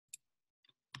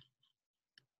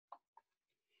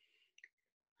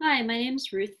Hi, my name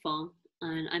is Ruth Fong,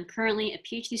 and I'm currently a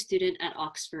PhD student at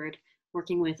Oxford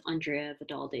working with Andrea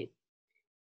Vidaldi.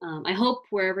 I hope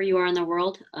wherever you are in the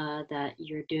world that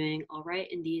you're doing all right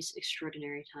in these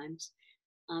extraordinary times.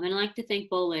 And I'd like to thank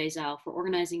Bo Zhao for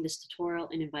organizing this tutorial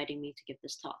and inviting me to give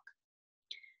this talk.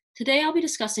 Today, I'll be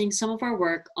discussing some of our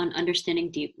work on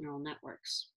understanding deep neural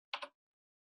networks.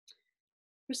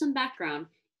 For some background,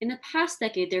 in the past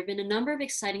decade, there have been a number of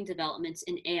exciting developments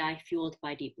in AI fueled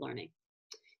by deep learning.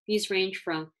 These range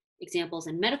from examples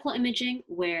in medical imaging,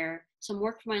 where some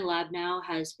work from my lab now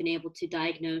has been able to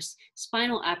diagnose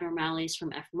spinal abnormalities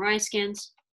from fMRI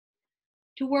scans,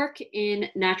 to work in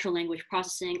natural language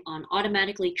processing on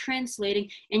automatically translating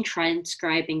and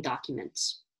transcribing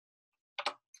documents,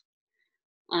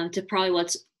 to probably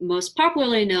what's most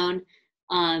popularly known,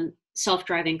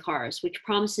 self-driving cars, which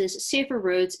promises safer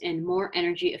roads and more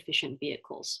energy-efficient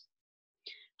vehicles.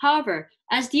 However,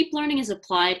 as deep learning is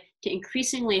applied to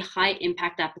increasingly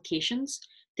high-impact applications,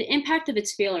 the impact of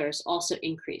its failures also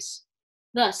increase.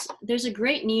 Thus, there's a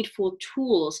great need for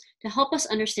tools to help us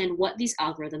understand what these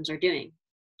algorithms are doing.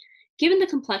 Given the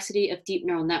complexity of deep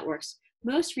neural networks,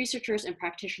 most researchers and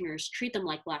practitioners treat them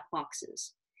like black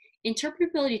boxes.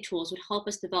 Interpretability tools would help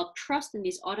us develop trust in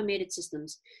these automated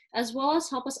systems, as well as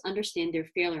help us understand their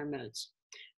failure modes.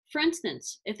 For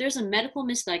instance, if there's a medical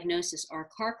misdiagnosis or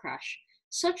a car crash,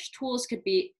 such tools could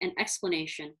be an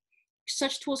explanation.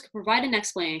 Such tools could provide an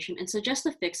explanation and suggest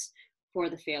a fix for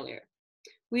the failure.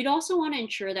 We'd also want to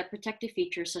ensure that protective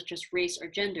features such as race or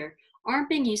gender aren't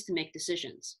being used to make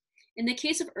decisions. In the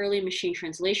case of early machine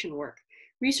translation work,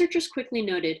 researchers quickly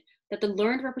noted that the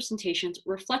learned representations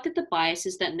reflected the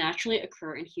biases that naturally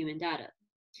occur in human data.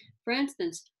 For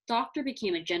instance, doctor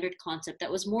became a gendered concept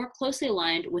that was more closely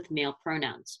aligned with male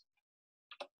pronouns.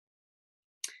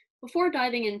 Before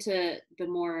diving into the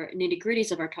more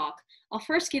nitty-gritties of our talk, I'll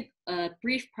first give a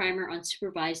brief primer on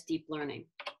supervised deep learning.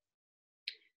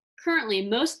 Currently,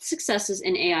 most successes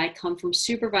in AI come from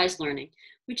supervised learning,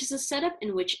 which is a setup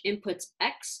in which inputs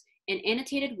X and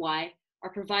annotated Y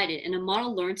are provided, and a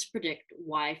model learns to predict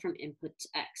Y from inputs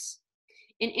X.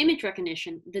 In image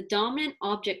recognition, the dominant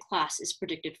object class is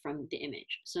predicted from the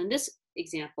image. So in this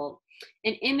example,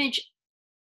 an image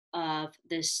of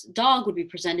this dog would be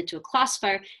presented to a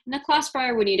classifier, and the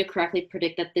classifier would need to correctly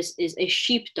predict that this is a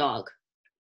sheep dog.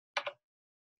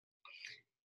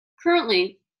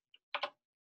 Currently,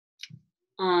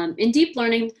 in deep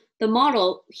learning, the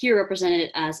model, here represented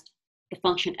as the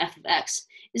function f of x,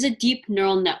 is a deep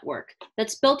neural network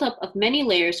that's built up of many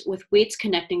layers with weights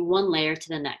connecting one layer to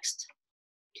the next.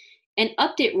 An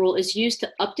update rule is used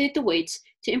to update the weights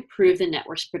to improve the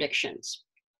network's predictions.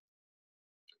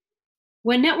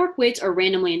 When network weights are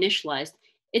randomly initialized,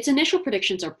 its initial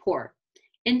predictions are poor.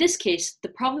 In this case, the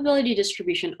probability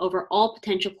distribution over all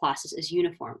potential classes is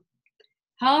uniform.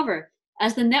 However,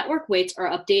 as the network weights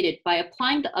are updated by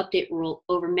applying the update rule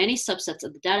over many subsets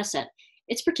of the dataset,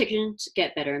 its predictions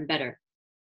get better and better.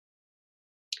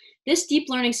 This deep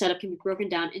learning setup can be broken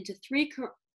down into three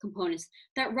components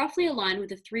that roughly align with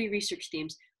the three research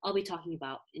themes I'll be talking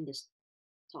about in this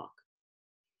talk.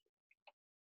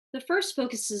 The first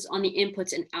focuses on the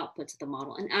inputs and outputs of the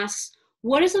model and asks,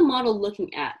 what is the model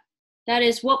looking at? That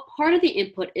is, what part of the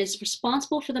input is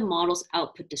responsible for the model's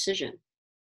output decision?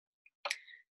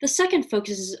 The second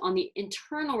focuses on the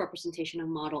internal representation of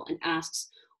the model and asks,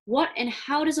 what and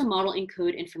how does a model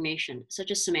encode information,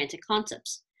 such as semantic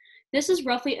concepts? This is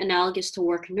roughly analogous to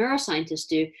work neuroscientists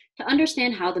do to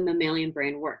understand how the mammalian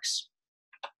brain works.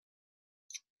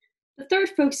 The third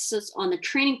focuses on the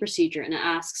training procedure and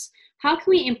asks, how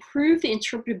can we improve the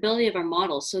interpretability of our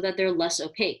models so that they're less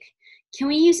opaque? Can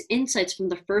we use insights from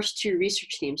the first two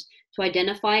research themes to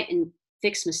identify and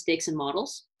fix mistakes in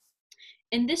models?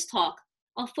 In this talk,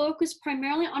 I'll focus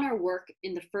primarily on our work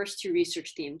in the first two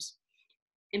research themes.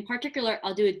 In particular,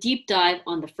 I'll do a deep dive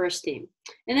on the first theme,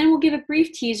 and then we'll give a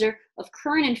brief teaser of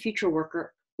current and future work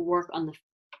on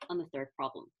the third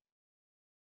problem.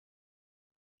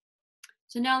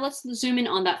 So now let's zoom in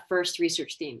on that first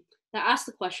research theme that asks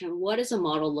the question, what is a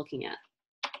model looking at?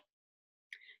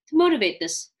 To motivate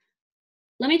this,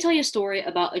 let me tell you a story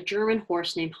about a German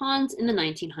horse named Hans in the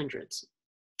 1900s.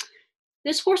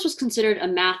 This horse was considered a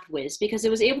math whiz because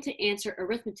it was able to answer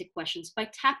arithmetic questions by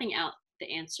tapping out the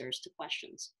answers to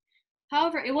questions.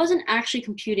 However, it wasn't actually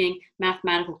computing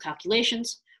mathematical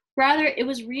calculations. Rather, it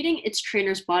was reading its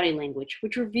trainer's body language,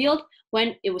 which revealed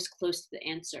when it was close to the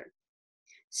answer.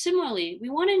 Similarly, we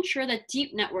want to ensure that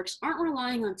deep networks aren't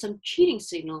relying on some cheating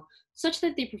signal such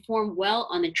that they perform well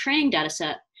on the training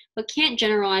dataset, but can't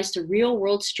generalize to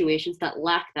real-world situations that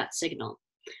lack that signal.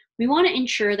 We want to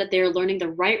ensure that they are learning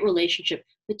the right relationship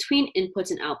between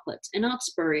inputs and outputs and not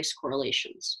spurious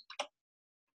correlations.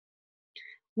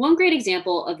 One great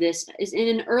example of this is in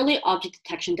an early object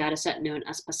detection dataset known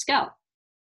as Pascal.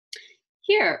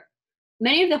 Here,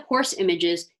 many of the horse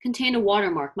images contain a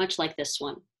watermark, much like this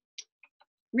one.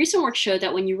 Recent work showed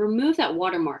that when you remove that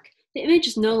watermark, the image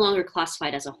is no longer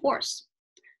classified as a horse.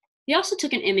 They also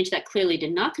took an image that clearly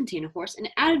did not contain a horse and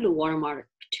added a watermark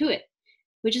to it,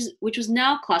 which was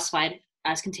now classified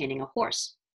as containing a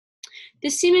horse.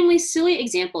 This seemingly silly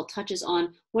example touches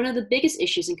on one of the biggest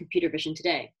issues in computer vision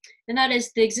today, and that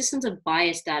is the existence of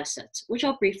biased datasets, which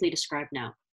I'll briefly describe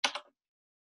now.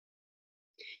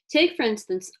 Take, for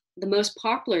instance, the most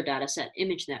popular dataset,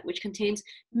 ImageNet, which contains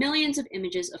millions of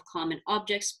images of common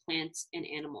objects, plants, and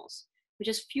animals, which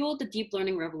has fueled the deep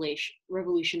learning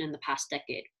revolution in the past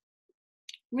decade.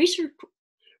 Recent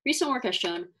work has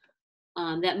shown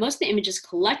that most of the images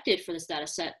collected for this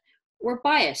dataset were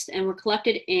biased and were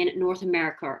collected in North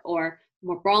America, or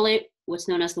more broadly, what's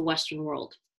known as the Western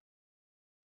world.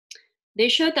 They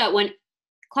showed that when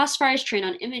classifiers trained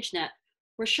on ImageNet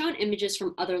were shown images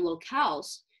from other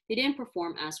locales, they didn't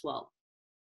perform as well.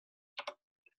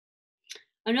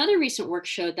 Another recent work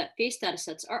showed that face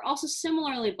datasets are also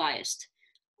similarly biased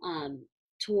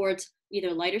towards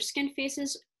either lighter skinned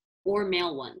faces or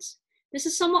male ones. This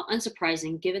is somewhat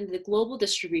unsurprising given the global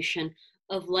distribution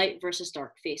of light versus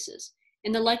dark faces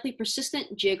and the likely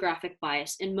persistent geographic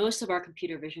bias in most of our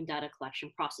computer vision data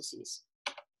collection processes.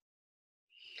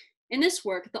 In this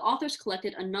work, the authors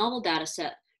collected a novel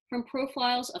dataset from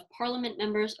profiles of parliament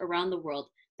members around the world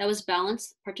that was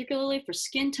balanced particularly for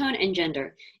skin tone and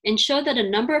gender, and showed that a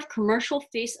number of commercial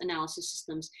face analysis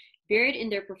systems varied in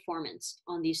their performance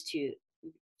on these two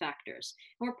factors,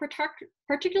 and were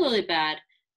particularly bad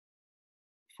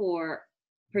for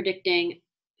predicting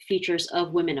features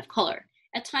of women of color,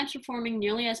 at times performing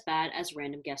nearly as bad as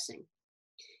random guessing.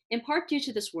 In part due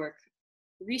to this work,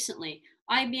 recently,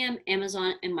 IBM,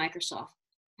 Amazon, and Microsoft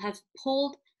have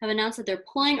announced that they're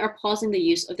pulling or pausing the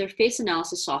use of their face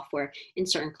analysis software in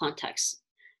certain contexts.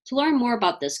 To learn more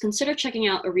about this, consider checking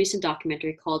out a recent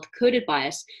documentary called Coded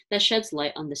Bias that sheds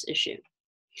light on this issue.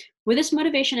 With this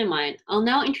motivation in mind, I'll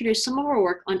now introduce some of our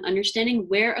work on understanding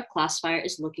where a classifier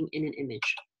is looking in an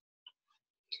image.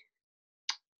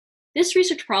 This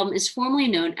research problem is formally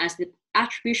known as the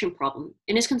attribution problem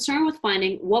and is concerned with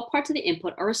finding what parts of the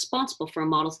input are responsible for a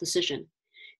model's decision.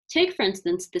 Take, for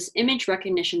instance, this image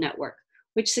recognition network,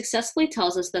 which successfully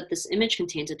tells us that this image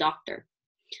contains a doctor.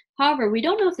 However, we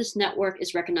don't know if this network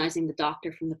is recognizing the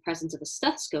doctor from the presence of a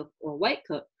stethoscope or white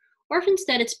coat, or if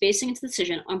instead it's basing its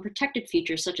decision on protected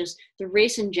features such as the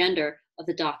race and gender of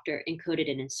the doctor encoded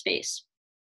in his face.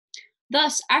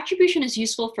 Thus, attribution is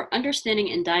useful for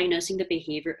understanding and diagnosing the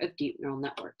behavior of deep neural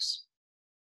networks.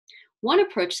 One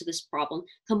approach to this problem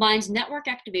combines network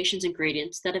activations and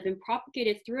gradients that have been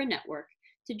propagated through a network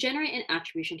to generate an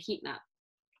attribution heat map.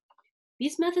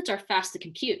 These methods are fast to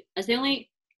compute, as they only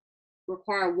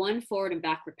require one forward and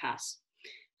backward pass.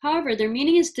 However, their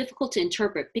meaning is difficult to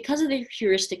interpret because of their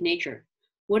heuristic nature.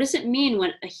 What does it mean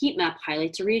when a heat map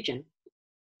highlights a region?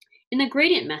 In the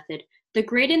gradient method, the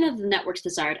gradient of the network's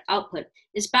desired output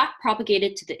is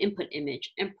backpropagated to the input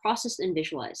image and processed and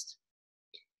visualized.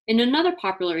 In another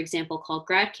popular example called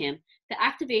GradCam, the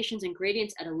activations and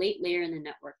gradients at a late layer in the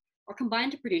network are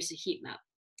combined to produce a heat map.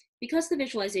 Because the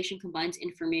visualization combines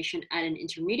information at an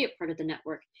intermediate part of the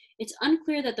network, it's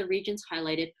unclear that the regions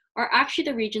highlighted are actually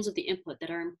the regions of the input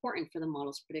that are important for the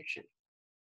model's prediction.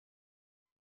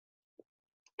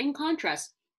 In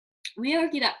contrast, we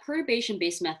argue that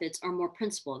perturbation-based methods are more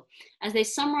principled, as they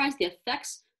summarize the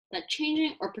effects that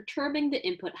changing or perturbing the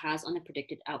input has on the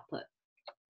predicted output.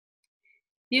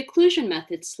 The occlusion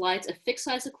method slides a fixed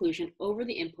size occlusion over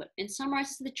the input and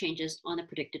summarizes the changes on the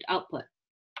predicted output.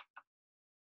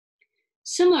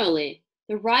 Similarly,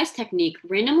 the rise technique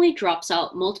randomly drops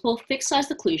out multiple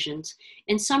fixed-sized occlusions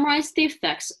and summarizes the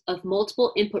effects of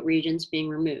multiple input regions being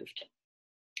removed.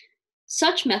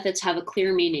 Such methods have a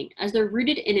clear meaning, as they're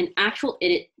rooted in an actual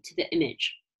edit to the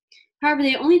image. However,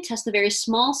 they only test a very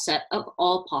small set of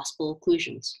all possible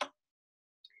occlusions.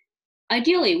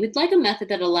 Ideally, we'd like a method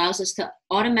that allows us to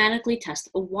automatically test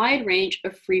a wide range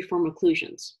of free-form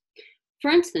occlusions. For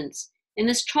instance, in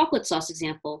this chocolate sauce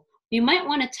example, you might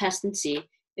want to test and see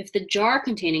if the jar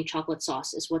containing chocolate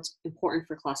sauce is what's important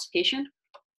for classification,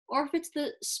 or if it's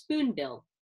the spoon bill,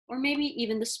 or maybe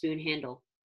even the spoon handle.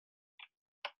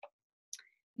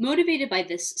 Motivated by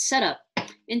this setup,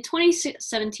 In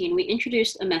 2017, we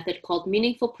introduced a method called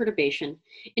meaningful perturbation,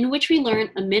 in which we learn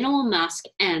a minimal mask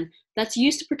M that's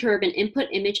used to perturb an input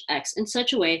image X in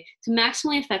such a way to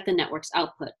maximally affect the network's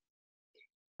output.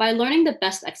 By learning the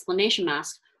best explanation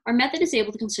mask, our method is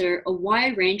able to consider a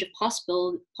wide range of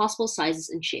possible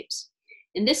sizes and shapes.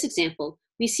 In this example,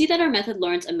 we see that our method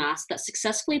learns a mask that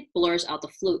successfully blurs out the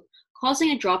flute,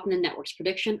 causing a drop in the network's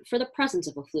prediction for the presence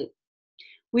of a flute.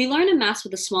 We learn a mask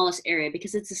with the smallest area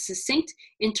because it's a succinct,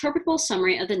 interpretable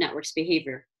summary of the network's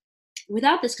behavior.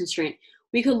 Without this constraint,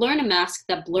 we could learn a mask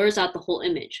that blurs out the whole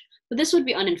image, but this would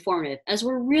be uninformative, as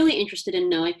we're really interested in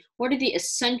knowing what are the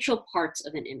essential parts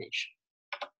of an image.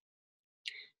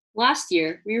 Last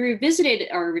year, we revisited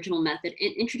our original method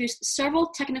and introduced several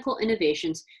technical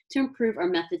innovations to improve our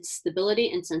method's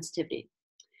stability and sensitivity.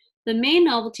 The main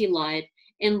novelty lied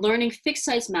in learning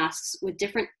fixed-size masks with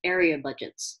different area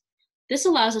budgets. This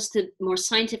allows us to more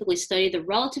scientifically study the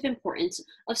relative importance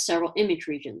of several image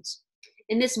regions.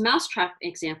 In this mousetrap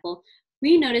example,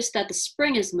 we noticed that the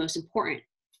spring is the most important,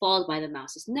 followed by the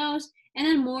mouse's nose, and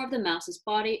then more of the mouse's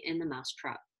body and the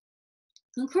mousetrap.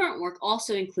 Concurrent work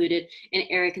also included an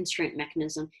area constraint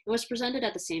mechanism and was presented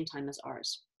at the same time as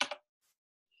ours.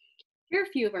 Here are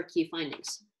a few of our key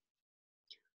findings.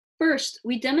 First,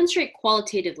 we demonstrate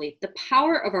qualitatively the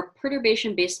power of our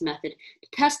perturbation-based method to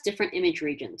test different image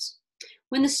regions.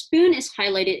 When the spoon is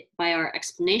highlighted by our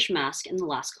explanation mask in the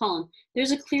last column,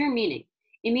 there's a clear meaning.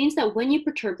 It means that when you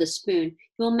perturb the spoon, you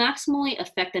will maximally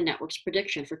affect the network's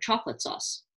prediction for chocolate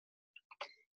sauce.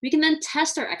 We can then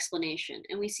test our explanation,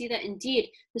 and we see that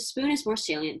indeed the spoon is more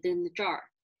salient than the jar.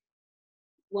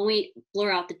 When we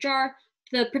blur out the jar,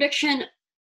 the prediction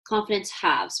confidence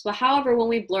halves, but however, when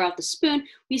we blur out the spoon,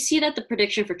 we see that the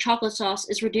prediction for chocolate sauce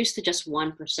is reduced to just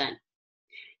 1%.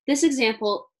 This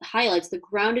example highlights the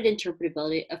grounded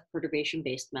interpretability of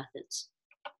perturbation-based methods.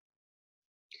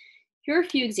 Here are a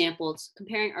few examples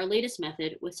comparing our latest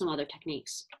method with some other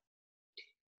techniques.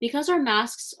 Because our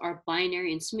masks are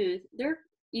binary and smooth, they're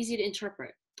easy to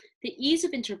interpret. The ease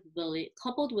of interpretability,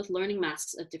 coupled with learning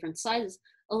masks of different sizes,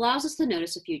 allows us to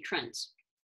notice a few trends.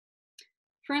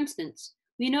 For instance,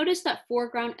 we notice that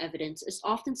foreground evidence is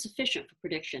often sufficient for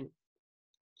prediction.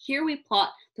 Here we plot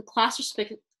the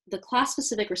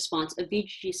class-specific response of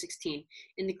VGG16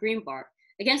 in the green bar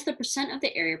against the percent of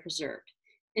the area preserved.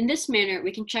 In this manner,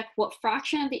 we can check what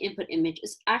fraction of the input image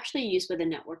is actually used by the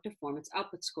network to form its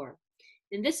output score.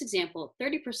 In this example,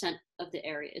 30% of the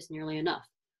area is nearly enough.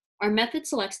 Our method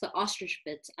selects the ostrich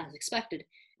bits as expected,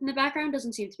 and the background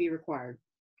doesn't seem to be required.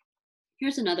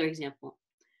 Here's another example.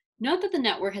 Note that the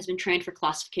network has been trained for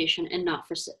classification and not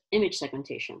for image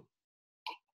segmentation.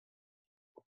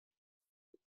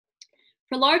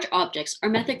 For large objects, our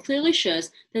method clearly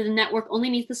shows that the network only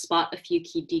needs to spot a few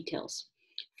key details.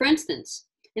 For instance,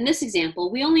 in this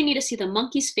example, we only need to see the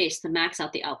monkey's face to max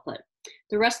out the output.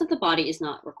 The rest of the body is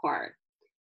not required.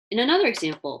 In another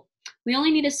example, we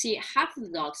only need to see half of the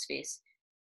dog's face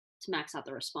to max out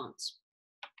the response.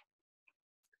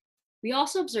 We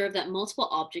also observe that multiple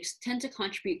objects tend to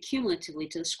contribute cumulatively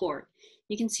to the score.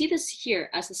 You can see this here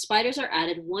as the spiders are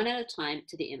added one at a time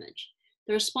to the image.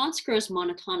 The response grows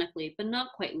monotonically, but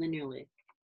not quite linearly.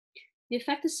 The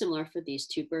effect is similar for these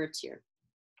two birds here.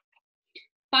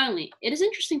 Finally, it is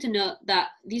interesting to note that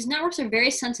these networks are very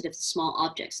sensitive to small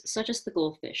objects, such as the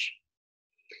goldfish.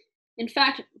 In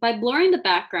fact, by blurring the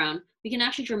background, we can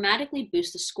actually dramatically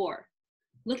boost the score.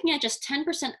 Looking at just 10%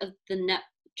 of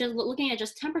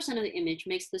the image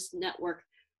makes this network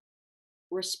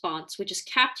response, which is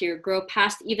capped here, grow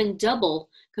past even double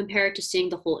compared to seeing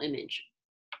the whole image.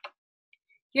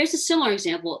 Here's a similar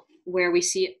example where we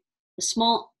see a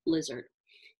small lizard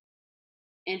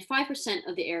and 5%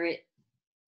 of the area.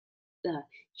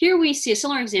 Here we see a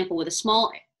similar example with a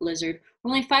small lizard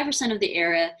where only 5% of the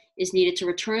area is needed to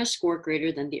return a score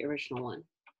greater than the original one.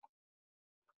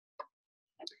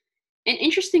 An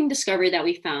interesting discovery that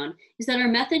we found is that our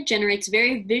method generates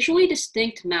very visually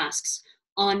distinct masks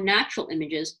on natural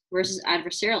images versus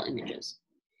adversarial images.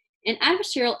 An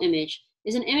adversarial image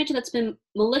is an image that's been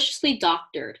maliciously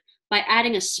doctored by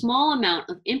adding a small amount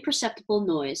of imperceptible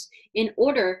noise in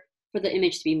order for the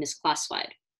image to be misclassified.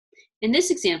 In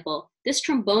this example, this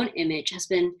trombone image has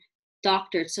been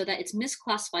doctored so that it's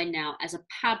misclassified now as a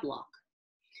padlock.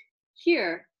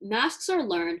 Here, masks are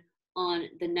learned on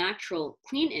the natural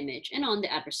clean image and on the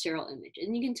adversarial image,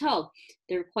 and you can tell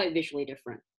they're quite visually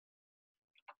different.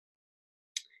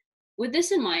 With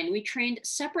this in mind, we trained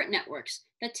separate networks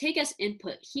that take as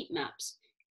input heat maps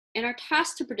and are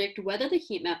tasked to predict whether the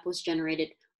heat map was generated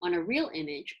on a real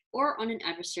image or on an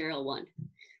adversarial one.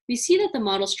 We see that the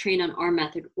models trained on our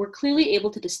method were clearly able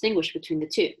to distinguish between the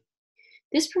two.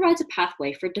 This provides a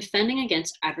pathway for defending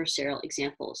against adversarial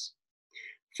examples.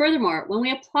 Furthermore, when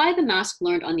we apply the mask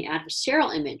learned on the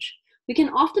adversarial image, we can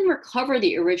often recover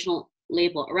the original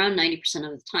label around 90%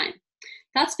 of the time.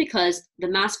 That's because the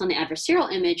mask on the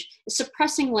adversarial image is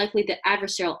suppressing likely the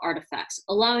adversarial artifacts,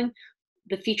 allowing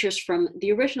the features from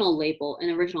the original label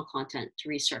and original content to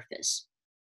resurface.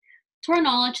 To our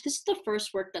knowledge, this is the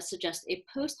first work that suggests a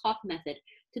post hoc method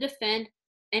to defend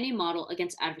any model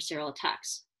against adversarial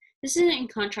attacks. This is in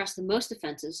contrast to most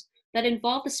defenses that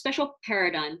involve the special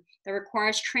paradigm that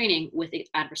requires training with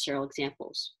adversarial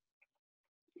examples.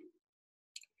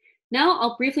 Now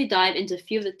I'll briefly dive into a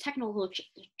few of the technical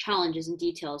challenges and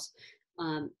details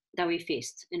that we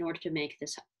faced in order to make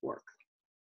this work.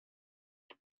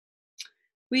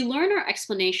 We learn our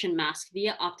explanation mask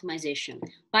via optimization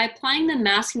by applying the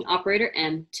masking operator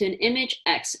M to an image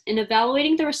X and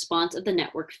evaluating the response of the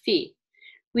network phi.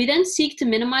 We then seek to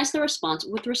minimize the response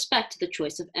with respect to the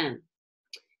choice of M.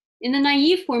 In the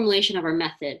naive formulation of our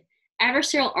method,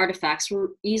 adversarial artifacts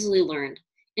were easily learned.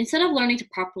 Instead of learning to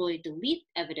properly delete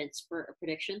evidence for a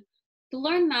prediction, the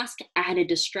learned mask added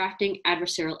distracting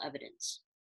adversarial evidence.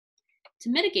 To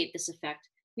mitigate this effect,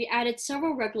 we added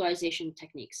several regularization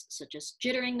techniques, such as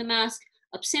jittering the mask,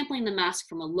 upsampling the mask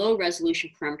from a low-resolution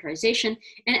parameterization,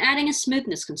 and adding a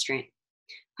smoothness constraint.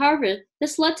 However,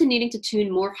 this led to needing to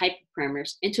tune more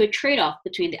hyperparameters into a trade-off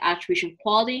between the attribution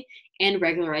quality and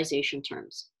regularization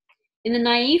terms. In the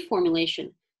naive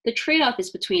formulation, the trade-off is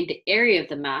between the area of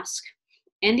the mask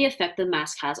and the effect the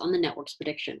mask has on the network's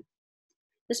prediction.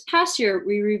 This past year,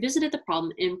 we revisited the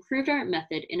problem and improved our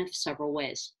method in several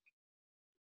ways.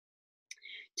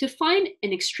 To find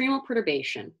an extremal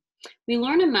perturbation, we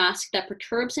learn a mask that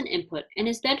perturbs an input and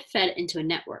is then fed into a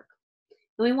network.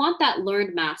 And we want that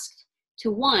learned mask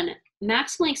to 1,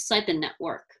 maximally excite the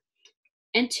network,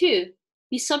 and 2,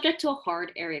 be subject to a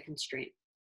hard area constraint.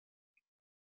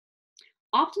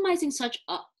 Optimizing such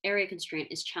an area constraint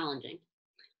is challenging.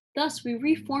 Thus, we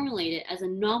reformulate it as a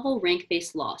novel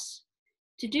rank-based loss.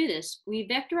 To do this, we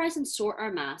vectorize and sort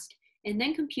our mask and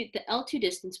then compute the L2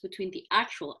 distance between the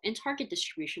actual and target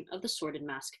distribution of the sorted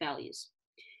mask values.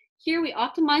 Here, we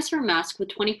optimize for a mask with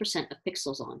 20% of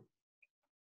pixels on.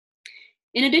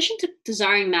 In addition to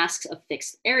desiring masks of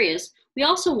fixed areas, we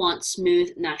also want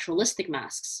smooth, naturalistic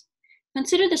masks.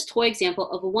 Consider this toy example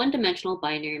of a one-dimensional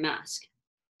binary mask.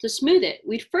 To smooth it,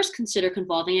 we'd first consider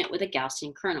convolving it with a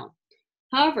Gaussian kernel.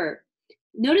 However,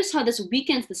 notice how this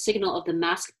weakens the signal of the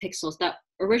mask pixels that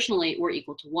originally were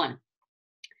equal to 1. To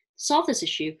solve this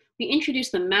issue, we introduce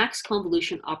the max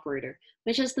convolution operator,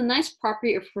 which has the nice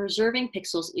property of preserving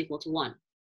pixels equal to 1.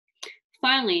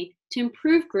 Finally, to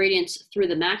improve gradients through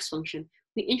the max function,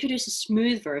 we introduce a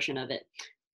smooth version of it,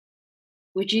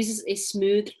 which uses a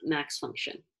smooth max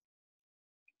function.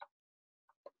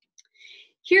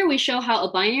 Here we show how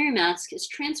a binary mask is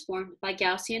transformed by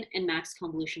Gaussian and max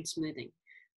convolution smoothing.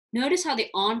 Notice how the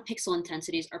on-pixel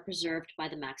intensities are preserved by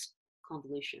the max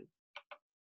convolution.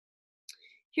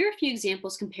 Here are a few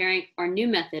examples comparing our new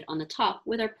method on the top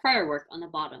with our prior work on the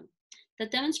bottom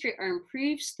that demonstrate our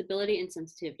improved stability and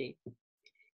sensitivity.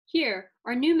 Here,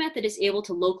 our new method is able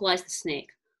to localize the snake,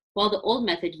 while the old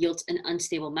method yields an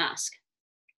unstable mask.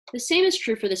 The same is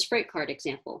true for this freight card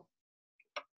example.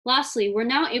 Lastly, we're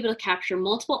now able to capture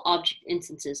multiple object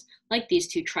instances like these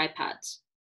two tripods.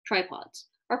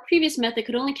 Our previous method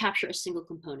could only capture a single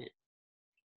component.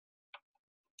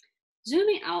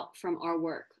 Zooming out from our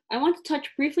work, I want to touch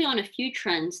briefly on a few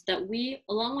trends that we,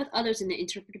 along with others in the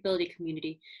interpretability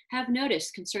community, have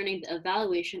noticed concerning the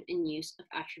evaluation and use of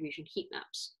attribution heat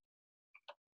maps.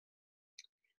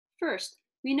 First,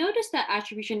 we noticed that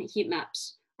attribution heat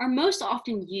maps are most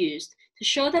often used to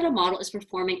show that a model is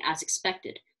performing as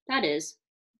expected. That is,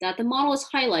 that the model is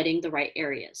highlighting the right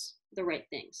areas, the right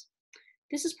things.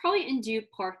 This is probably in due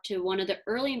part to one of the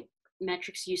early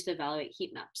metrics used to evaluate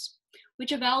heat maps,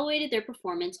 which evaluated their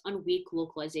performance on weak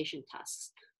localization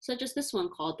tasks, such as this one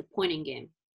called the pointing game.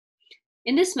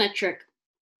 In this metric,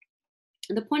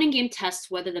 the pointing game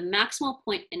tests whether the maximal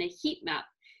point in a heat map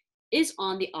is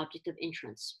on the object of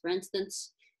interest. For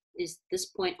instance, is this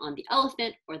point on the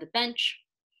elephant or the bench,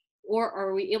 or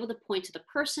are we able to point to the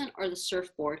person or the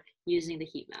surfboard using the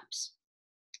heat maps?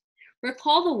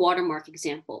 Recall the watermark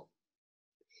example.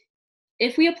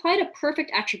 If we applied a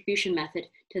perfect attribution method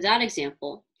to that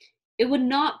example, it would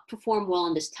not perform well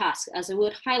on this task as it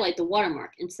would highlight the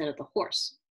watermark instead of the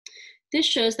horse. This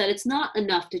shows that it's not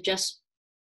enough to just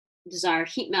desire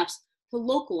heat maps to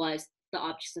localize the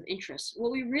objects of interest.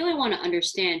 What we really want to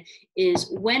understand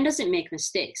is when does it make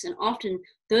mistakes? And often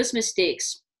those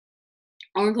mistakes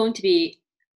aren't going to be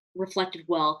reflected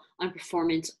well on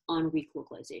performance on weak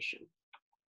localization.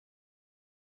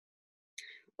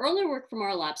 Earlier work from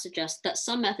our lab suggests that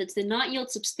some methods did not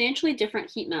yield substantially different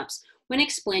heat maps when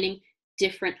explaining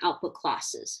different output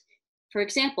classes. For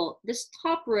example, this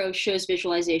top row shows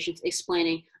visualizations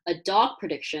explaining a dog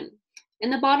prediction,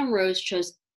 and the bottom rows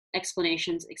shows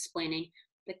explanations explaining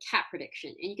the cat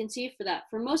prediction. And you can see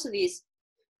for most of these,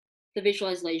 the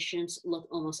visualizations look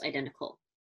almost identical.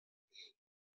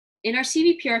 In our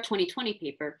CVPR 2020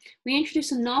 paper, we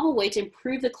introduced a novel way to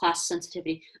improve the class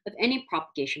sensitivity of any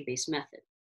propagation-based method.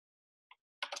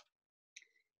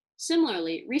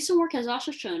 Similarly, recent work has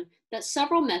also shown that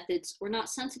several methods were not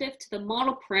sensitive to the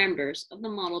model parameters of the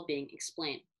model being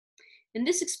explained. In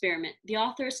this experiment, the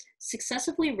authors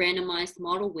successively randomized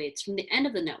model weights from the end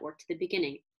of the network to the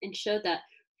beginning and showed that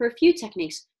for a few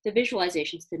techniques, the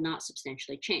visualizations did not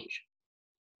substantially change.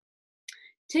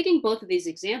 Taking both of these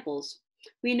examples,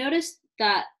 we noticed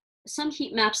that some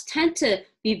heat maps tend to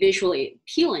be visually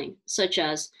appealing, such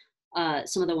as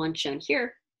some of the ones shown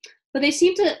here, but they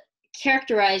seem to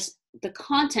characterize the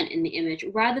content in the image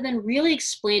rather than really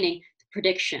explaining the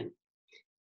prediction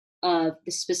of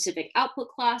the specific output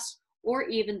class or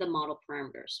even the model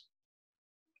parameters.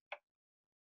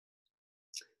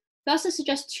 Thus, I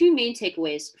suggest two main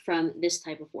takeaways from this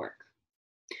type of work.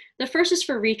 The first is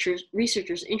for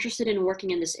researchers interested in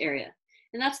working in this area,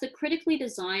 and that's the critically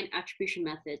designed attribution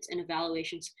methods and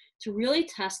evaluations to really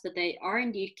test that they are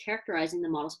indeed characterizing the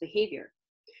model's behavior.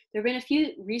 There have been a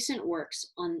few recent works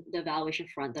on the evaluation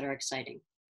front that are exciting.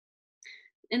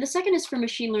 And the second is for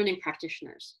machine learning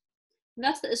practitioners. And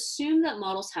that's to assume that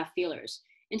models have failures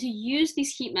and to use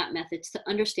these heat map methods to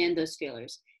understand those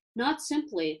failures, not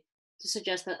simply to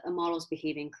suggest that a model is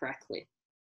behaving correctly.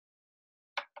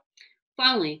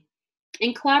 Finally,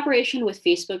 in collaboration with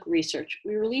Facebook Research,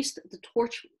 we released the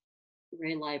Torch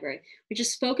Ray Library, which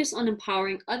is focused on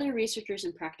empowering other researchers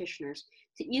and practitioners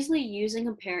to easily use and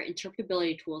compare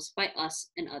interpretability tools by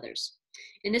us and others.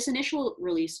 In this initial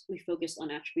release, we focused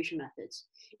on attribution methods.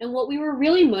 And what we were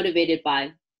really motivated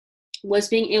by was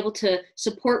being able to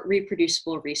support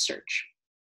reproducible research.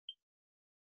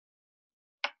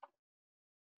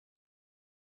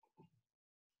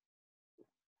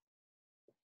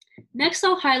 Next,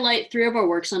 I'll highlight three of our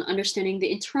works on understanding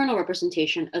the internal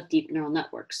representation of deep neural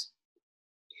networks.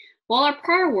 While our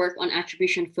prior work on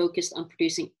attribution focused on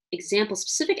producing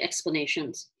example-specific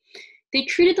explanations, they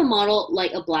treated the model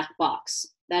like a black box.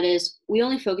 That is, we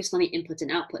only focused on the inputs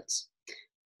and outputs.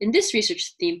 In this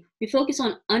research theme, we focus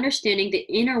on understanding the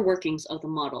inner workings of the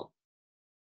model.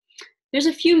 There's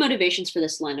a few motivations for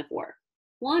this line of work.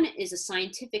 One is a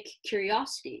scientific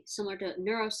curiosity, similar to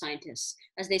neuroscientists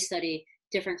as they study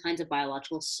different kinds of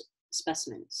biological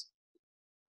specimens.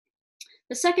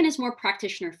 The second is more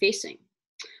practitioner-facing.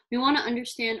 We want to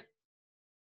understand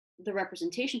the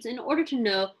representations in order to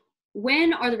know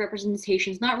when are the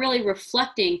representations not really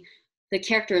reflecting the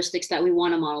characteristics that we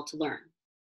want a model to learn.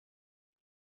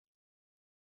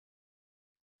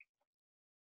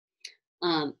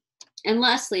 And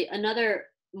lastly, another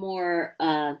more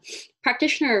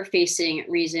practitioner-facing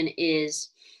reason is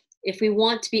if we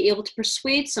want to be able to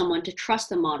persuade someone to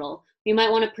trust a model, we might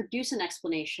want to produce an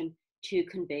explanation to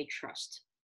convey trust.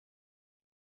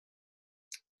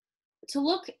 To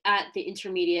look at the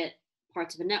intermediate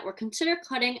parts of a network, consider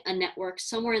cutting a network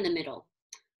somewhere in the middle.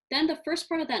 Then the first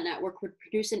part of that network would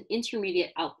produce an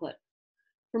intermediate output.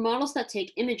 For models that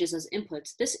take images as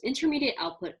inputs, this intermediate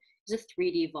output is a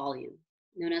 3D volume,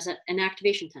 known as an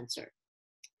activation tensor.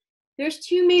 There's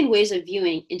two main ways of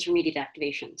viewing intermediate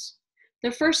activations.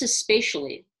 The first is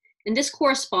spatially, and this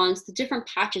corresponds to different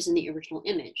patches in the original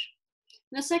image.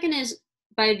 And the second is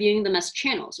by viewing them as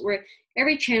channels, where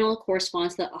every channel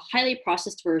corresponds to a highly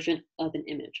processed version of an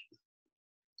image.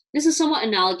 This is somewhat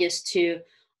analogous to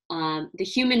the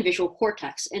human visual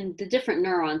cortex and the different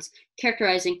neurons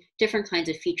characterizing different kinds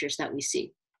of features that we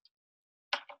see.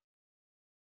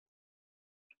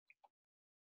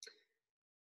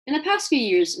 In the past few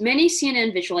years, many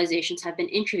CNN visualizations have been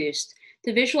introduced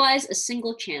to visualize a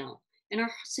single channel and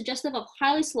are suggestive of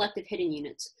highly selective hidden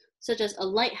units, such as a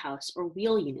lighthouse or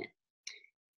wheel unit.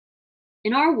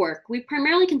 In our work, we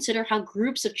primarily consider how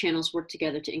groups of channels work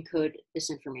together to encode this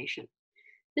information.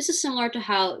 This is similar to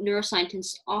how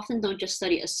neuroscientists often don't just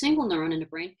study a single neuron in the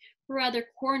brain, but rather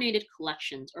coordinated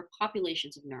collections or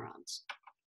populations of neurons.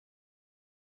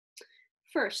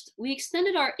 First, we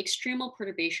extended our extremal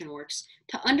perturbation works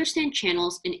to understand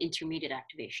channels and intermediate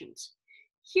activations.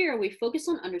 Here, we focus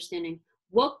on understanding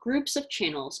what groups of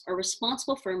channels are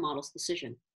responsible for a model's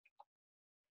decision.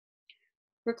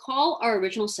 Recall our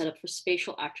original setup for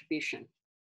spatial attribution.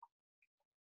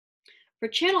 For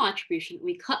channel attribution,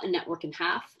 we cut a network in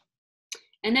half,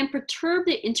 and then perturb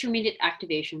the intermediate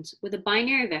activations with a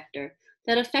binary vector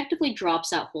that effectively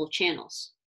drops out whole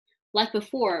channels. Like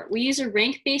before, we use a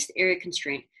rank-based area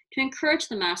constraint to encourage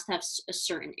the mask to have a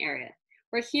certain area,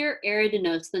 where here area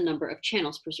denotes the number of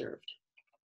channels preserved.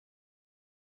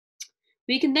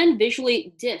 We can then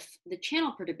visually diff the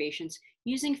channel perturbations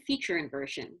using feature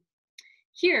inversion.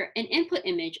 Here, an input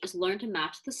image is learned to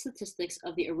match the statistics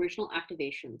of the original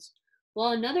activations,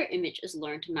 while another image is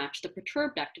learned to match the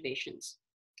perturbed activations.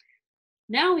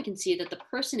 Now we can see that the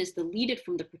person is deleted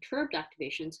from the perturbed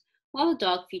activations, while the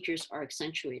dog features are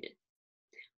accentuated.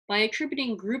 By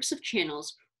attributing groups of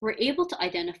channels, we're able to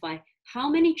identify how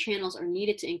many channels are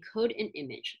needed to encode an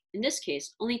image. In this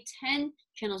case, only 10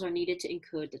 channels are needed to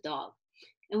encode the dog.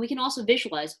 And we can also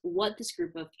visualize what this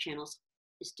group of channels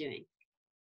is doing.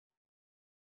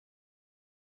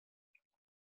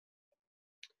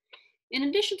 In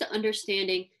addition to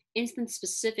understanding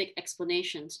instance-specific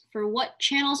explanations for what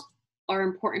channels are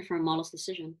important for a model's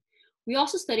decision, we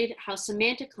also studied how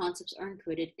semantic concepts are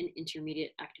encoded in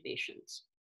intermediate activations.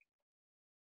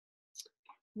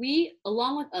 We,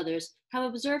 along with others, have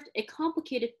observed a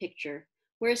complicated picture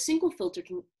where a single filter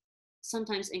can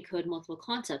sometimes encode multiple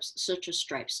concepts, such as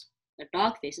stripes or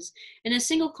dog faces, and a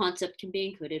single concept can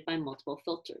be encoded by multiple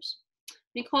filters.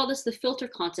 We call this the filter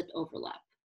concept overlap.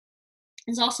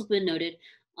 It's also been noted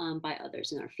by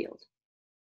others in our field.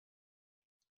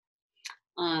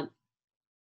 And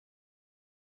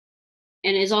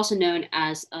is also known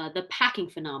as the packing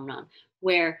phenomenon,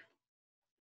 where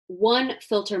one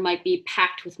filter might be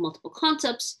packed with multiple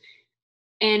concepts,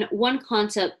 and one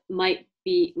concept might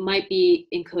be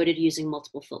encoded using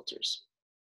multiple filters.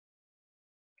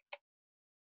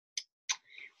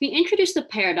 We introduced a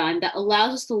paradigm that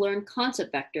allows us to learn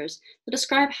concept vectors that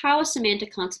describe how a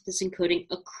semantic concept is encoding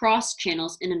across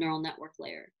channels in a neural network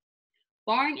layer.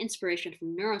 Borrowing inspiration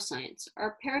from neuroscience,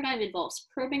 our paradigm involves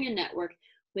probing a network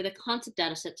with a concept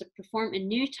dataset to perform a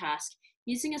new task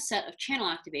using a set of channel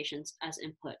activations as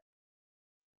input.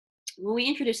 When we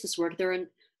introduced this work, there are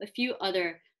a few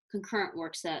other concurrent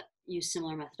works that use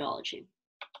similar methodology.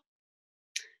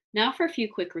 Now for a few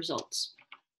quick results.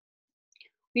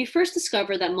 We first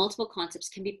discovered that multiple concepts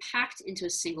can be packed into a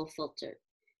single filter.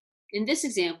 In this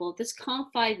example, this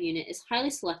Conv5 unit is highly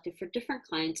selective for different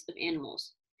kinds of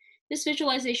animals. This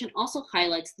visualization also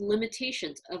highlights the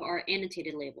limitations of our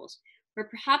annotated labels, where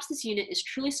perhaps this unit is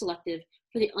truly selective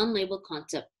for the unlabeled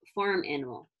concept farm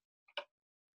animal.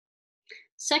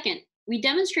 Second, we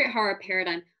demonstrate how our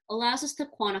paradigm allows us to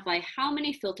quantify how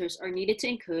many filters are needed to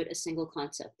encode a single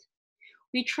concept.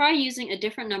 We try using a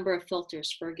different number of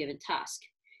filters for a given task.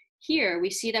 Here, we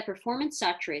see that performance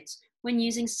saturates when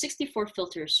using 64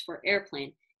 filters for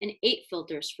airplane and 8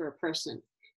 filters for a person.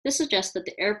 This suggests that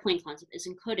the airplane concept is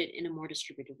encoded in a more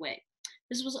distributed way.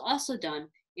 This was also done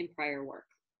in prior work.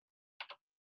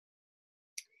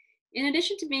 In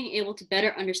addition to being able to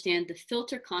better understand the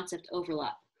filter concept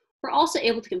overlap, we're also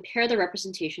able to compare the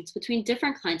representations between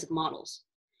different kinds of models.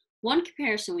 One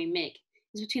comparison we make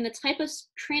is between the type of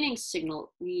training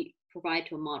signal we provide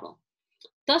to a model.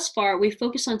 Thus far, we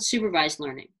focus on supervised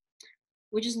learning,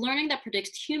 which is learning that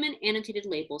predicts human annotated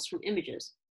labels from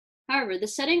images. However, the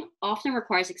setting often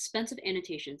requires expensive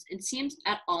annotations and seems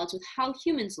at odds with how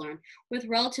humans learn with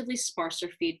relatively sparser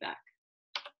feedback.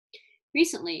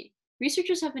 Recently,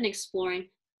 researchers have been exploring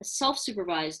a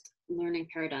self-supervised learning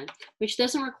paradigm, which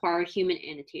doesn't require human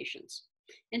annotations.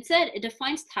 Instead, it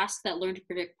defines tasks that learn to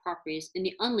predict properties in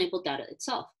the unlabeled data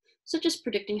itself, such as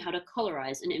predicting how to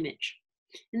colorize an image.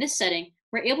 In this setting,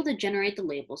 we're able to generate the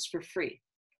labels for free.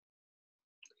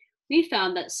 We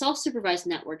found that self-supervised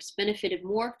networks benefited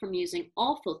more from using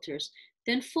all filters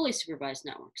than fully supervised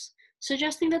networks,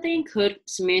 suggesting that they encode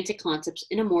semantic concepts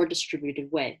in a more distributed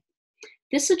way.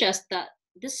 This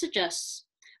suggests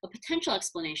a potential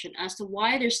explanation as to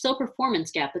why there's still a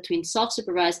performance gap between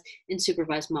self-supervised and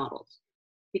supervised models,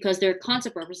 because their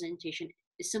concept representation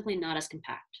is simply not as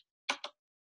compact.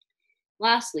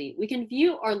 Lastly, we can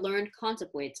view our learned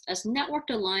concept weights as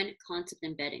network-aligned concept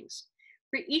embeddings,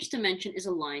 where each dimension is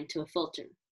aligned to a filter.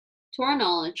 To our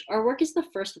knowledge, our work is the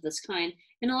first of this kind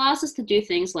and allows us to do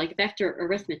things like vector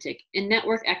arithmetic in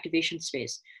network activation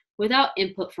space without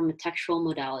input from a textual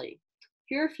modality.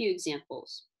 Here are a few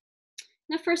examples.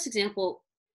 In the first example,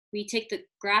 we take the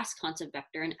grass concept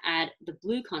vector and add the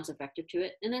blue concept vector to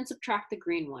it, and then subtract the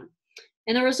green one.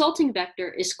 And the resulting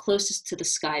vector is closest to the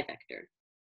sky vector.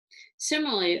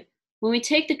 Similarly, when we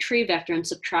take the tree vector and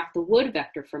subtract the wood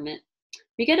vector from it,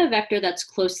 we get a vector that's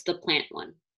close to the plant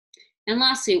one. And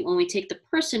lastly, when we take the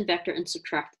person vector and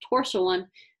subtract the torso one,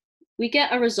 we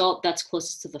get a result that's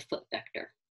closest to the foot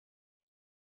vector.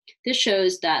 This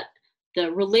shows that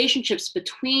the relationships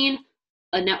between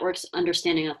a network's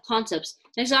understanding of concepts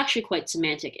is actually quite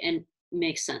semantic and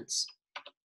makes sense.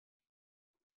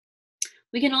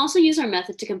 We can also use our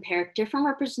method to compare different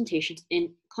representations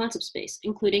in concept space,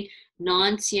 including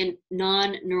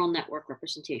non-neural network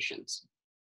representations.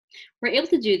 We're able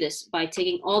to do this by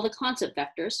taking all the concept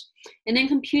vectors and then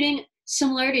computing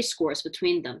similarity scores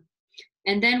between them.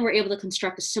 And then we're able to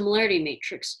construct a similarity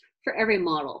matrix for every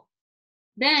model.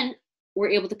 Then we're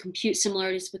able to compute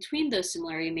similarities between those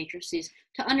similarity matrices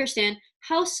to understand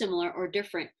how similar or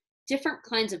different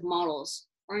kinds of models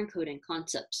are encoding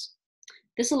concepts.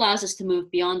 This allows us to move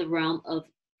beyond the realm of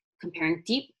comparing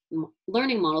deep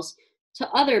learning models to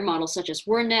other models such as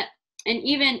WordNet and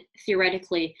even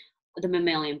theoretically the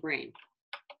mammalian brain.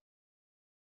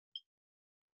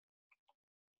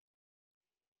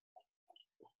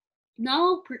 Now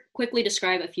I'll quickly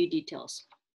describe a few details.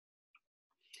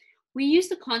 We use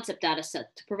the concept dataset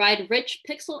to provide rich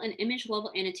pixel and image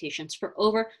level annotations for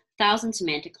over 1,000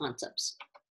 semantic concepts.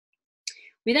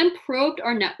 We then probed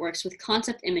our networks with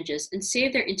concept images and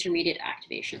saved their intermediate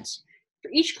activations. For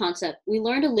each concept, we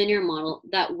learned a linear model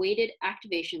that weighted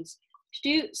activations to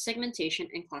do segmentation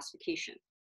and classification.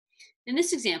 In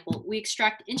this example, we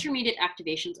extract intermediate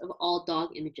activations of all dog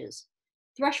images,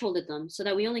 thresholded them so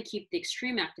that we only keep the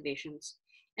extreme activations,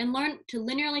 and learn to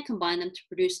linearly combine them to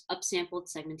produce upsampled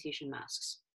segmentation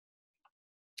masks.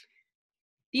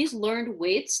 These learned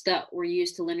weights that were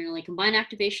used to linearly combine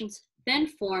activations then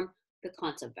form the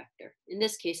concept vector, in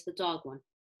this case, the dog one.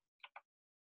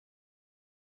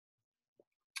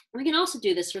 We can also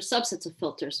do this for subsets of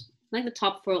filters, like the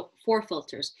top four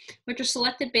filters, which are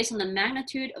selected based on the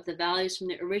magnitude of the values from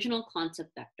the original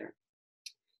concept vector.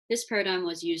 This paradigm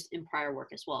was used in prior work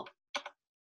as well.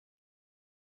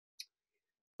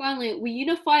 Finally, we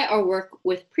unify our work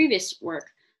with previous work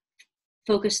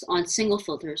focused on single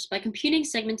filters by computing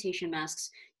segmentation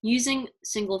masks using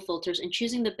single filters and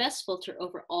choosing the best filter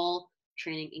over all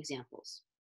training examples.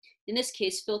 In this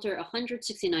case, filter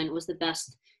 169 was the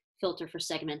best filter for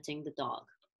segmenting the dog.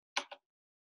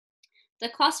 The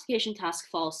classification task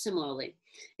follows similarly,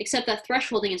 except that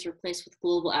thresholding is replaced with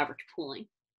global average pooling,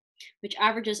 which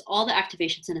averages all the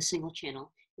activations in a single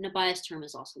channel, and a bias term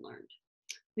is also learned.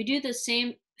 We do the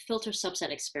same filter subset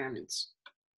experiments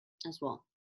as well.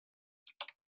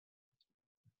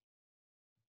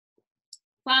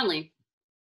 Finally,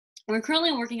 we're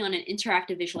currently working on an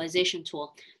interactive visualization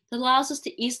tool that allows us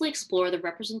to easily explore the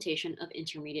representation of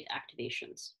intermediate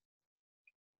activations.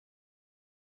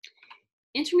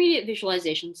 Intermediate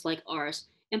visualizations like ours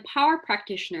empower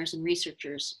practitioners and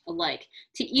researchers alike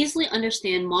to easily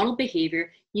understand model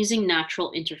behavior using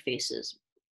natural interfaces.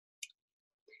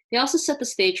 They also set the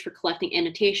stage for collecting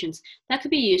annotations that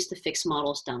could be used to fix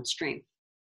models downstream.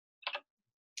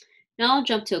 Now I'll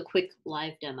jump to a quick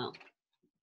live demo.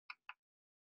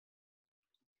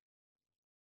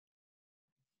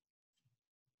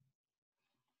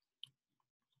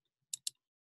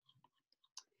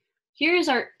 Here is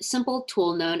our simple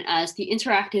tool known as the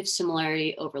interactive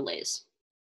similarity overlays.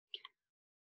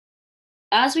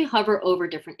 As we hover over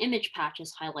different image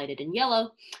patches highlighted in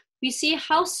yellow, we see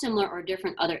how similar or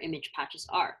different other image patches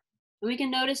are. And we can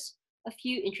notice a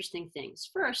few interesting things.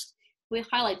 First, if we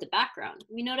highlight the background,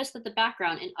 we notice that the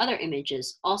background in other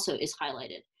images also is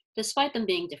highlighted, despite them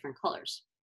being different colors.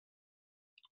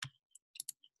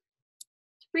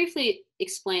 To briefly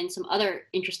explain some other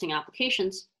interesting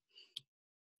applications,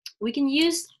 we can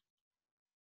use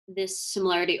this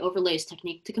similarity overlays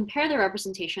technique to compare the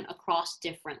representation across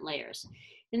different layers.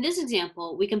 In this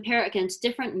example, we compare against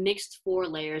different mixed 4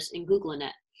 layers in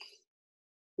GoogleNet.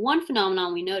 One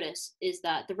phenomenon we notice is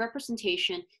that the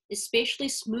representation is spatially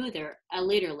smoother at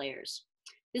later layers.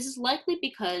 This is likely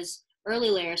because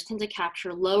early layers tend to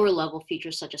capture lower level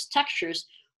features such as textures,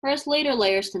 whereas later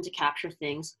layers tend to capture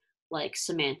things like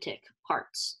semantic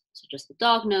parts, such as the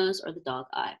dog nose or the dog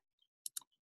eye.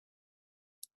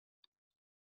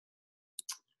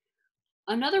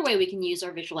 Another way we can use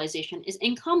our visualization is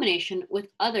in combination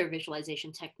with other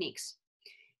visualization techniques.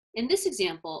 In this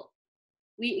example,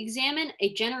 we examine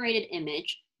a generated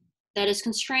image that is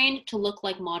constrained to look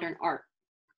like modern art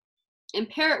and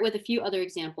pair it with a few other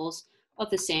examples of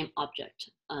the same object.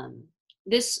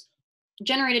 This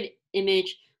generated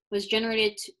image was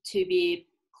generated to be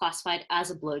classified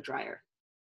as a blow dryer.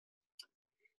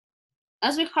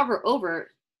 As we hover over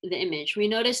the image, we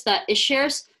notice that it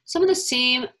shares some of the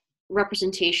same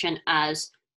representation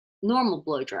as normal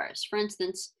blow dryers. For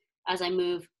instance, as I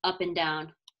move up and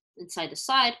down and side to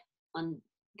side on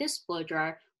this blow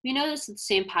dryer, we notice the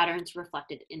same patterns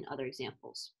reflected in other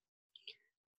examples.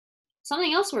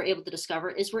 Something else we're able to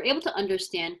discover is we're able to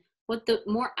understand what the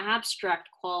more abstract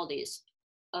qualities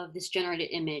of this generated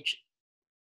image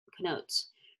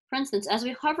connotes. For instance, as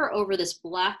we hover over this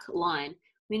black line,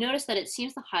 we notice that it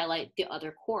seems to highlight the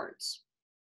other chords.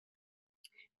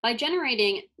 By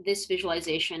generating this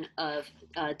visualization of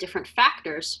different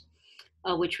factors,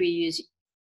 which we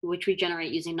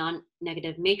generate using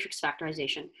non-negative matrix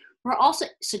factorization, we're also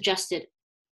suggested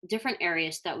different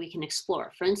areas that we can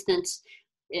explore. For instance,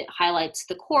 it highlights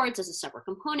the chords as a separate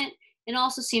component, and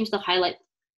also seems to highlight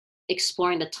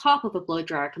exploring the top of a blow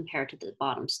dryer compared to the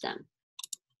bottom stem.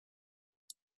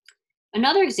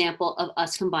 Another example of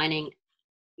us combining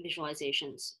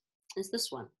visualizations is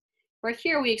this one, where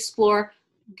here we explore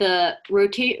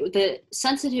the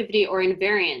sensitivity or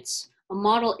invariance a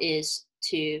model is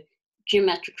to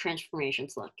geometric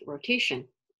transformations like rotation.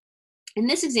 In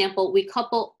this example, we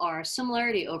couple our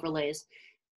similarity overlays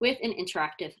with an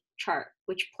interactive chart,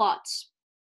 which plots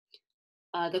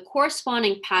the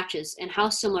corresponding patches and how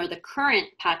similar the current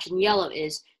patch in yellow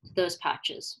is to those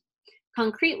patches.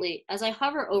 Concretely, as I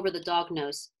hover over the dog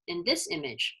nose in this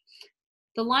image,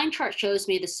 the line chart shows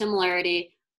me the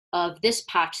similarity of this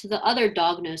patch to the other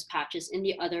dog nose patches in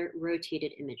the other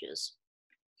rotated images.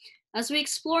 As we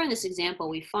explore in this example,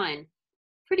 we find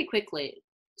pretty quickly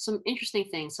some interesting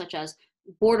things such as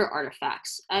border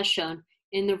artifacts, as shown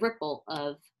in the ripple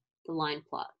of the line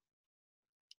plot.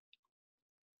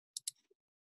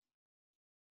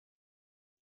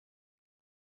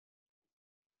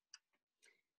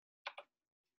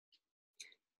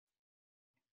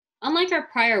 Unlike our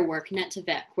prior work, Net to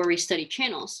Vec, where we study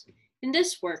channels, in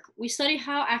this work, we study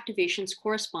how activations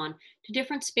correspond to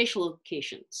different spatial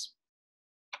locations.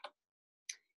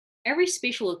 Every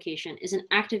spatial location is an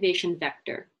activation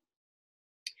vector,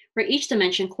 where each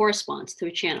dimension corresponds to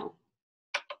a channel.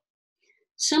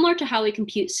 Similar to how we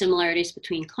compute similarities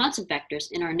between concept vectors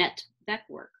in our Net to Vec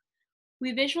work,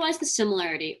 we visualize the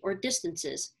similarity or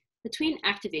distances between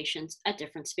activations at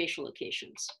different spatial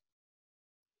locations.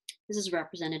 This is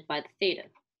represented by the theta.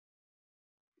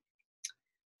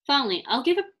 Finally, I'll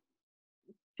give a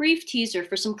brief teaser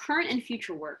for some current and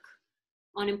future work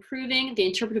on improving the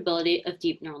interpretability of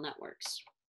deep neural networks.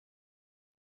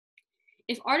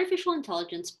 If artificial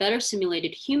intelligence better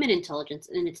simulated human intelligence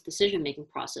in its decision-making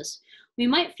process, we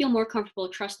might feel more comfortable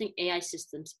trusting AI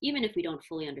systems even if we don't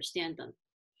fully understand them.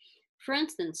 For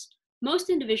instance, most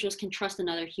individuals can trust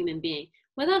another human being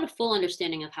without a full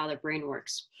understanding of how their brain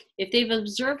works, if they've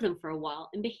observed them for a while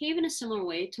and behave in a similar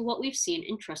way to what we've seen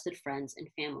in trusted friends and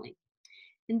family.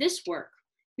 In this work,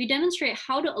 we demonstrate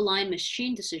how to align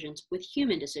machine decisions with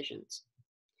human decisions.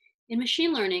 In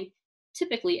machine learning,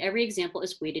 typically every example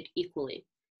is weighted equally.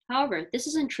 However, this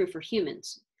isn't true for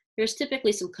humans. There's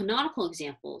typically some canonical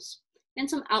examples and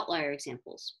some outlier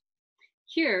examples.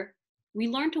 Here, we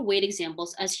learn to weight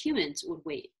examples as humans would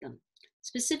weight them.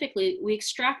 Specifically, we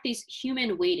extract these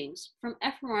human weightings from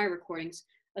fMRI recordings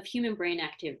of human brain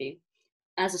activity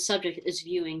as a subject is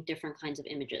viewing different kinds of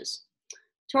images.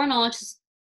 To our knowledge,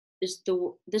 this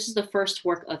is the first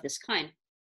work of this kind.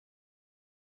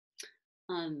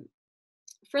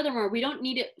 Furthermore, we don't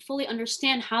need to fully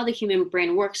understand how the human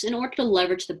brain works in order to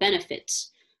leverage the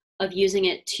benefits of using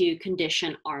it to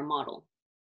condition our model.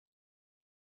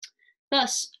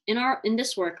 Thus, in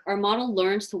this work, our model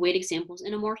learns to weight examples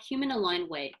in a more human-aligned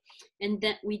way, and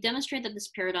that we demonstrate that this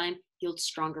paradigm yields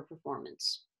stronger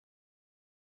performance.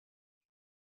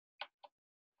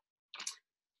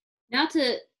 Now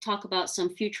to talk about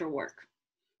some future work.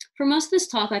 For most of this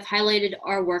talk, I've highlighted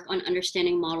our work on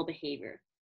understanding model behavior.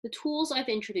 The tools I've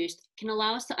introduced can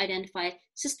allow us to identify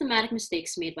systematic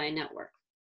mistakes made by a network.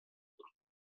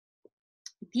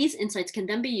 These insights can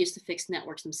then be used to fix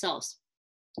networks themselves.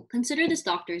 Consider this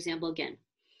doctor example again.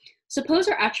 Suppose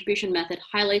our attribution method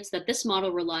highlights that this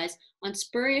model relies on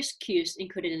spurious cues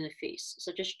encoded in the face,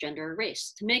 such as gender or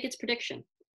race, to make its prediction.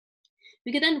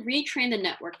 We could then retrain the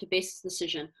network to base its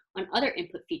decision on other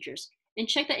input features and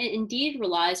check that it indeed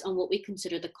relies on what we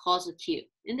consider the causal cue,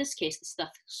 in this case, the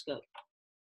stethoscope.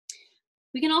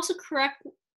 We can also correct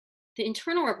the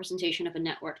internal representation of a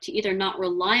network to either not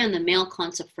rely on the male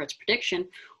concept for its prediction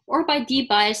or by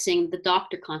debiasing the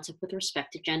doctor concept with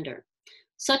respect to gender,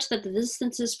 such that the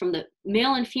distances from the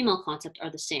male and female concept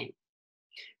are the same.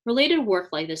 Related work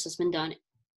like this has been done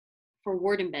for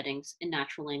word embeddings in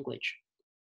natural language.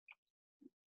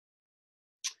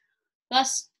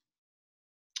 Thus,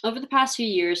 over the past few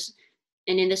years,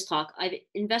 and in this talk, I've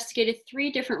investigated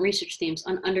 3 different research themes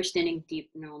on understanding deep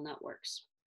neural networks.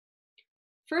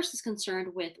 First is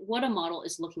concerned with what a model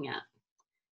is looking at.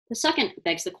 The second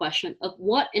begs the question of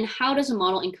what and how does a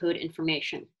model encode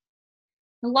information?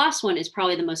 The last one is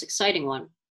probably the most exciting one.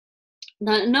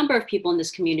 that a number of people in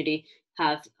this community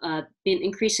have been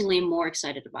increasingly more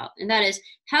excited about, and that is,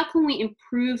 how can we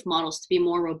improve models to be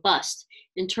more robust,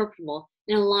 interpretable,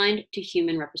 and aligned to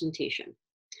human representation?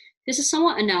 This is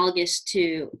somewhat analogous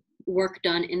to work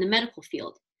done in the medical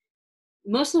field.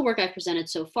 Most of the work I've presented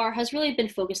so far has really been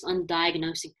focused on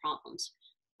diagnosing problems,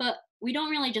 but we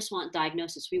don't really just want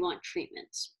diagnosis, we want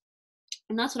treatments.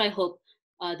 And that's what I hope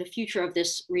the future of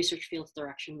this research field's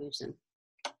direction moves in.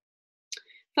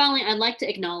 Finally, I'd like to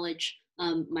acknowledge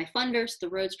my funders, the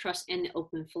Rhodes Trust and the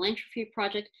Open Philanthropy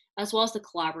Project, as well as the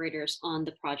collaborators on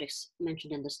the projects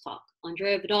mentioned in this talk: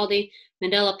 Andrea Vidaldi,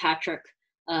 Mandela Patrick,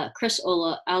 Chris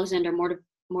Ola, Alexander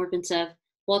Mordvintsev,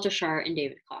 Walter Shire, and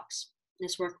David Cox.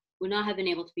 This work would not have been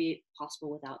able to be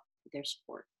possible without their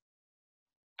support.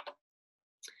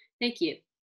 Thank you.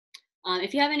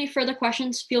 If you have any further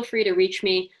questions, feel free to reach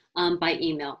me by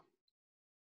email.